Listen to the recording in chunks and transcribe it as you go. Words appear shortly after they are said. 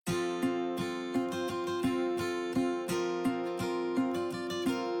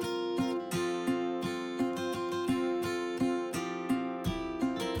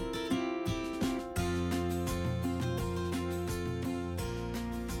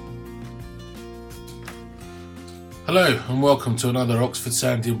Hello and welcome to another Oxford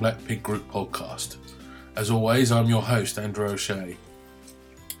Sandy and Black Pig Group podcast. As always, I'm your host, Andrew O'Shea.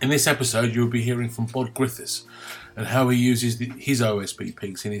 In this episode, you'll be hearing from Bod Griffiths and how he uses his OSB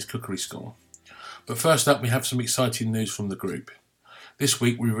pigs in his cookery school. But first up, we have some exciting news from the group. This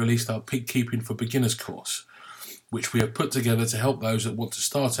week, we released our Pig Keeping for Beginners course, which we have put together to help those that want to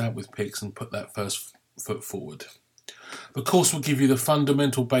start out with pigs and put that first foot forward. The course will give you the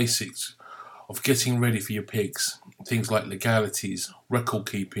fundamental basics of getting ready for your pigs, things like legalities, record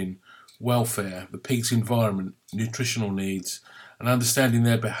keeping, welfare, the pig's environment, nutritional needs, and understanding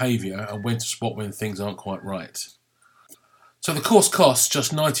their behaviour and when to spot when things aren't quite right. So the course costs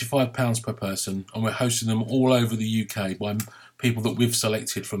just £95 per person, and we're hosting them all over the UK by people that we've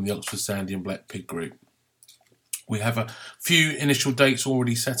selected from the Oxford Sandy and Black Pig Group. We have a few initial dates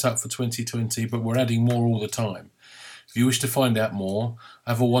already set up for 2020, but we're adding more all the time. If you wish to find out more,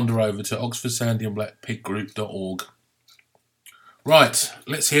 have a wander over to oxfordsandyandblackpiggroup.org. Right,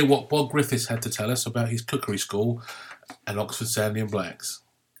 let's hear what Bod Griffiths had to tell us about his cookery school and Oxford Sandy and Blacks.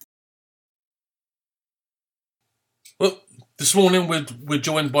 Well, this morning we're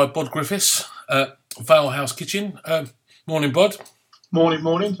joined by Bod Griffiths at Vale House Kitchen. Morning, Bod.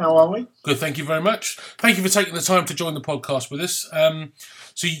 Morning. How are we? Good, thank you very much. Thank you for taking the time to join the podcast with us.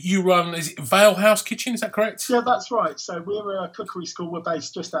 So you run, is it Vale House Kitchen, is that correct? Yeah, that's right. So we're a cookery school. We're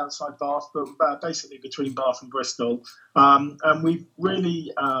based just outside Bath, but basically between Bath and Bristol. And we're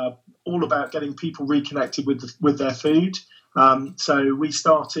really all about getting people reconnected with their food. So we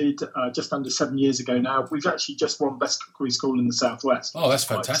started just under 7 years ago now. We've actually just won Best Cookery School in the South West. Oh, that's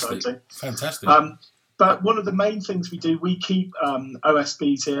fantastic. Fantastic. But one of the main things we do, we keep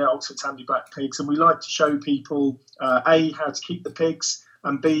OSBs here, Oxford Sandy Black Pigs, and we like to show people, A, how to keep the pigs,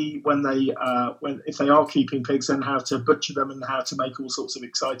 and B, if they are keeping pigs, then how to butcher them and how to make all sorts of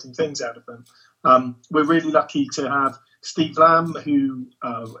exciting things out of them. We're really lucky to have Steve Lamb, who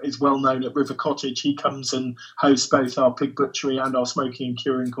is well known at River Cottage. He comes and hosts both our pig butchery and our smoking and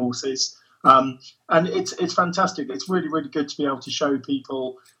curing courses. And it's fantastic. It's really, really good to be able to show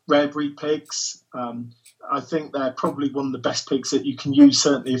people rare breed pigs. I think they're probably one of the best pigs that you can use,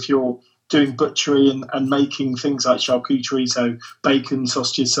 certainly if you're doing butchery and making things like charcuterie, so bacon,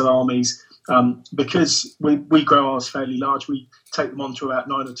 sausages, salamis. Because we grow ours fairly large, we take them on to about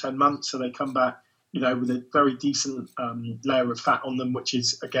 9 or 10 months, so they come back, with a very decent layer of fat on them, which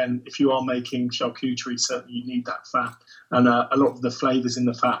is, again, if you are making charcuterie, certainly you need that fat and a lot of the flavours in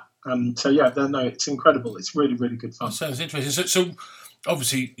the fat. It's incredible. It's really, really good fun. That sounds interesting. So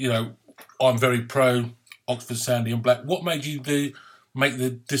obviously, I'm very pro Oxford Sandy and Black. What made you make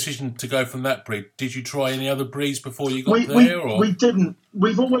the decision to go from that breed? Did you try any other breeds before you got there? We didn't.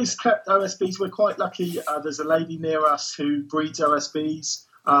 We've always kept OSBs. We're quite lucky. There's a lady near us who breeds OSBs.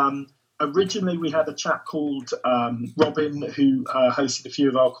 Originally, we had a chap called Robin who hosted a few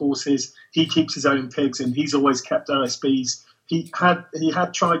of our courses. He keeps his own pigs and he's always kept OSBs. He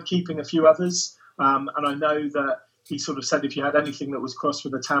had tried keeping a few others, and I know that he sort of said if you had anything that was crossed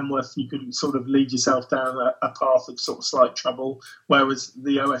with a Tamworth, you could sort of lead yourself down a path of sort of slight trouble, whereas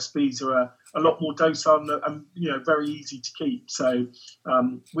the OSBs are a lot more docile and very easy to keep. So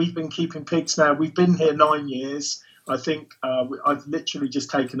we've been keeping pigs now. We've been here 9 years. I think I've literally just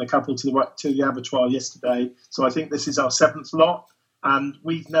taken a couple to the abattoir yesterday. So I think this is our 7th lot, and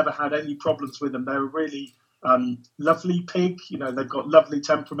we've never had any problems with them. They're a really lovely pig. They've got lovely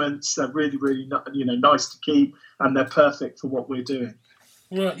temperaments. They're really, really nice to keep, and they're perfect for what we're doing.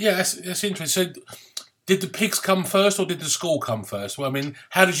 Right, yeah, that's interesting. So did the pigs come first or did the school come first? Well, I mean,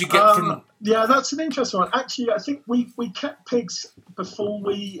 how did you get from... Yeah, that's an interesting one. Actually, I think we kept pigs before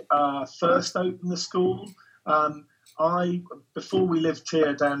we first opened the school. Before we lived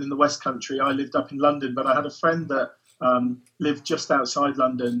here down in the West Country, I lived up in London, but I had a friend that lived just outside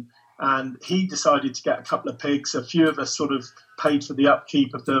London, and he decided to get a couple of pigs. A few of us sort of paid for the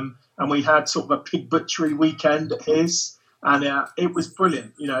upkeep of them, and we had sort of a pig butchery weekend at his, and it was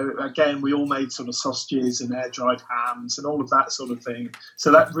brilliant. Again, we all made sort of sausages and air-dried hams and all of that sort of thing.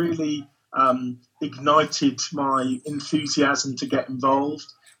 So that really ignited my enthusiasm to get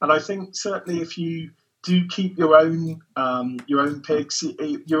involved. And I think certainly if you do keep your own pigs,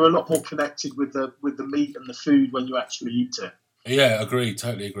 you're a lot more connected with the meat and the food when you actually eat it. Yeah,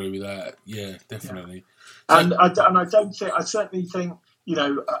 totally agree with that. Yeah, definitely. Yeah. I certainly think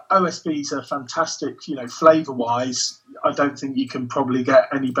OSBs are fantastic. Flavour wise, I don't think you can probably get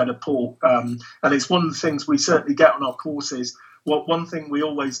any better pork. And it's one of the things we certainly get on our courses. One thing we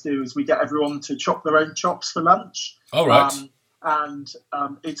always do is we get everyone to chop their own chops for lunch. All right. and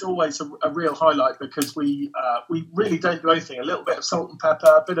it's always a real highlight because we really don't do anything. A little bit of salt and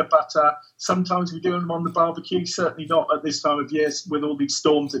pepper, a bit of butter. Sometimes we do them on the barbecue. Certainly not at this time of year with all these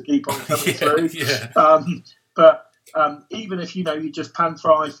storms that keep on coming through. But even if you just pan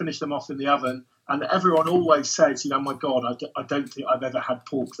fry, finish them off in the oven, and everyone always says, my God, I don't think I've ever had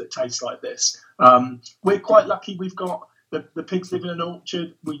pork that tastes like this. We're quite lucky. We've got the pigs live in an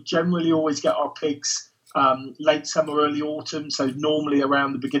orchard. We generally always get our pigs late summer, early autumn, so normally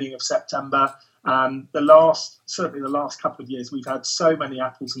around the beginning of September. Certainly the last couple of years, we've had so many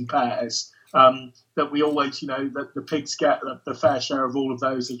apples and pears that we always, that the pigs get the fair share of all of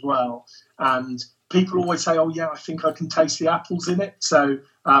those as well. And people always say, "Oh yeah, I think I can taste the apples in it." So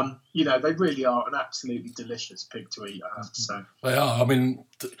they really are an absolutely delicious pig to eat, I have to say. They are. I mean,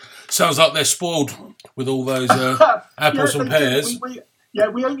 sounds like they're spoiled with all those apples and pears. We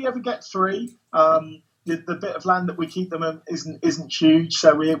only ever get 3. The bit of land that we keep them in isn't huge,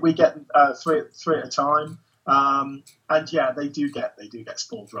 so we get 3 at a time. They do get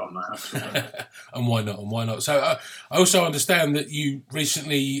spoiled rotten, I have to say. And why not? So I also understand that you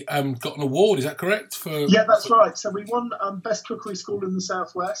recently got an award. Is that correct? Yeah, that's right. So we won Best Cookery School in the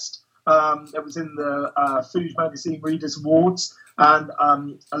Southwest. It was in the Food Magazine Readers Awards, and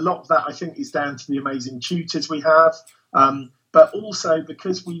a lot of that I think is down to the amazing tutors we have, but also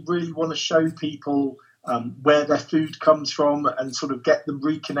because we really want to show people where their food comes from and sort of get them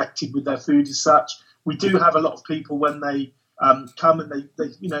reconnected with their food as such. We do have a lot of people when they come and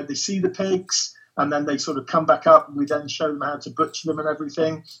they see the pigs and then they sort of come back up and we then show them how to butcher them and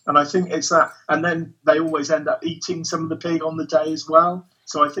everything. And I think it's that. And then they always end up eating some of the pig on the day as well.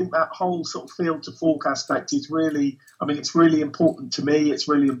 So I think that whole sort of field to fork aspect is really, it's really important to me. It's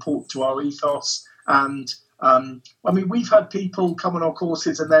really important to our ethos. And we've had people come on our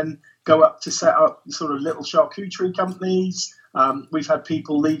courses and then go up to set up sort of little charcuterie companies. We've had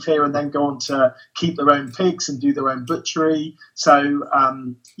people leave here and then go on to keep their own pigs and do their own butchery. So,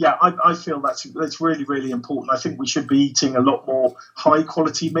 I feel that's really, really important. I think we should be eating a lot more high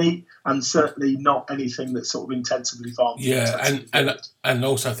quality meat and certainly not anything that's sort of intensively farmed. Yeah, and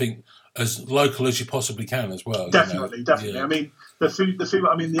also I think as local as you possibly can as well. Definitely. Yeah. The food.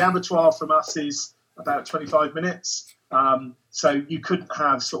 The abattoir from us is about 25 minutes. So you couldn't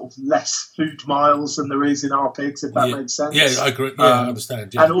have sort of less food miles than there is in our pigs, if that makes sense. Yeah, I agree. Yeah, I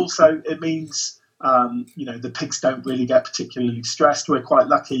understand. Yeah. And also it means, the pigs don't really get particularly stressed. We're quite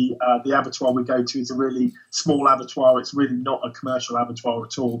lucky. The abattoir we go to is a really small abattoir. It's really not a commercial abattoir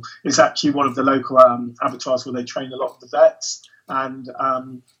at all. It's actually one of the local abattoirs where they train a lot of the vets. And,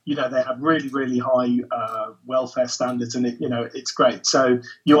 they have really, really high welfare standards and it's great. So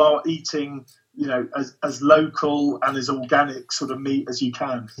you are eating as local and as organic sort of meat as you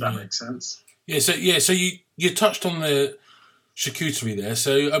can, if that makes sense. So you touched on the charcuterie there.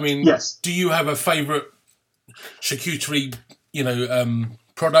 So yes. Do you have a favourite charcuterie,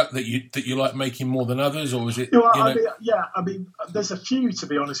 product that you like making more than others, or is it? There's a few, to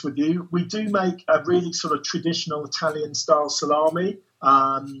be honest with you. We do make a really sort of traditional Italian style salami,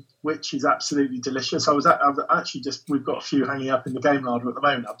 which is absolutely delicious. We've got a few hanging up in the game larder at the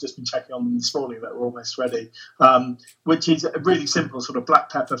moment. I've just been checking on them this morning; that we're almost ready. Which is a really simple sort of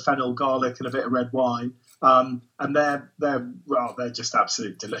black pepper, fennel, garlic, and a bit of red wine. And they're just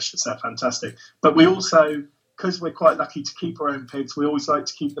absolutely delicious. They're fantastic. But we also, because we're quite lucky to keep our own pigs, we always like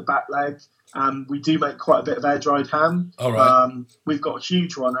to keep the back leg. We do make quite a bit of air-dried ham. All right. We've got a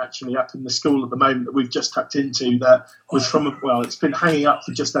huge one actually up in the school at the moment that we've just tucked into that was it's been hanging up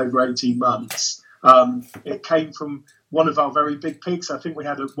for just over 18 months. It came from one of our very big pigs. I think we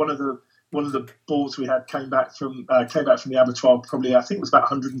had one of the boars we had came back from the abattoir probably, I think it was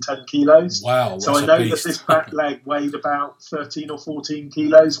about 110 kilos. Wow. So I know that this back leg weighed about 13 or 14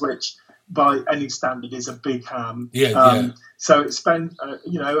 kilos, which by any standard is a big ham. So it spent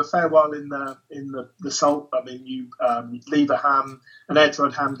a fair while in the salt. You leave an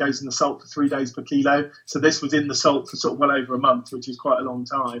air-dried ham goes in the salt for 3 days per kilo. So this was in the salt for sort of well over a month, which is quite a long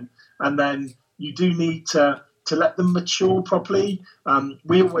time. And then you do need to let them mature properly.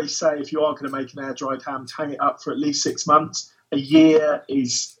 We always say if you are going to make an air-dried ham, hang it up for at least 6 months. A year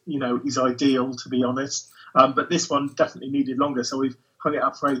is ideal, to be honest. But this one definitely needed longer, so we've hung it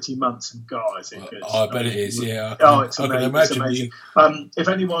up for 18 months, and God, is it good? I bet it is, yeah. It's amazing. It's amazing.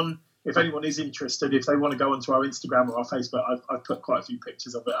 If anyone is interested, if they want to go onto our Instagram or our Facebook, I've put quite a few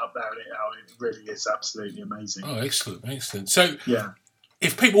pictures of it up there, and it really is absolutely amazing. Oh, excellent. So, yeah,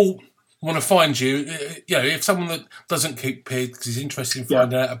 if people want to find you, if someone that doesn't keep pigs is interested in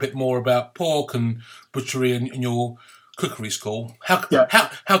finding out a bit more about pork and butchery and your Cookery School. How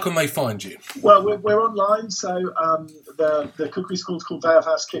can they find you? Well, we're online, so the cookery school is called Vale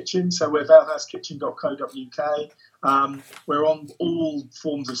House Kitchen, so we're valehousekitchen.co.uk. We're on all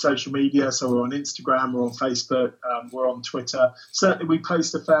forms of social media, so we're on Instagram, we're on Facebook, we're on Twitter. Certainly we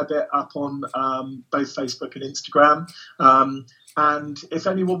post a fair bit up on both Facebook and Instagram. And if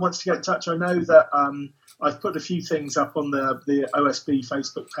anyone wants to get in touch, I know that I've put a few things up on the OSB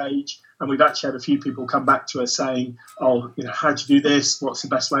Facebook page, and we've actually had a few people come back to us saying, oh, how do you do this? What's the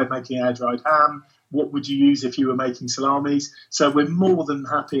best way of making air-dried ham? What would you use if you were making salamis? So we're more than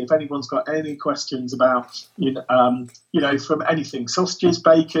happy if anyone's got any questions about, from anything, sausages,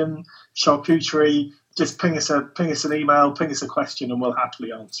 bacon, charcuterie, just ping us an email, ping us a question, and we'll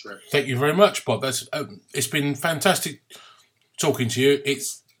happily answer it. Thank you very much, Bob. It's been fantastic talking to you. It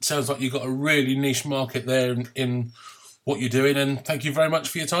sounds like you've got a really niche market there in what you're doing, and thank you very much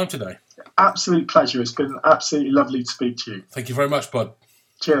for your time today. Absolute pleasure. It's been absolutely lovely to speak to you. Thank you very much, Bod.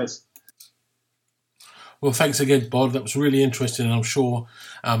 Cheers. Well, thanks again, Bod. That was really interesting, and I'm sure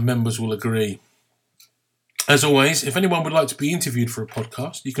our members will agree. As always, if anyone would like to be interviewed for a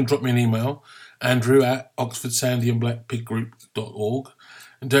podcast, you can drop me an email, andrew@oxfordsandyandblackpiggroup.org.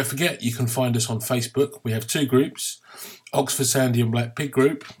 And don't forget, you can find us on Facebook. We have two groups, Oxford Sandy and Black Pig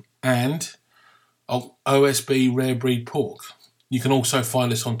Group and OSB Rare Breed Pork. You can also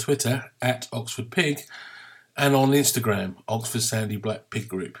find us on Twitter @OxfordPig and on Instagram, Oxford Sandy Black Pig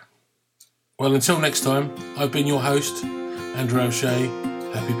Group. Well, until next time, I've been your host, Andrew O'Shea.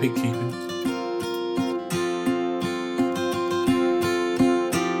 Happy pig keeping.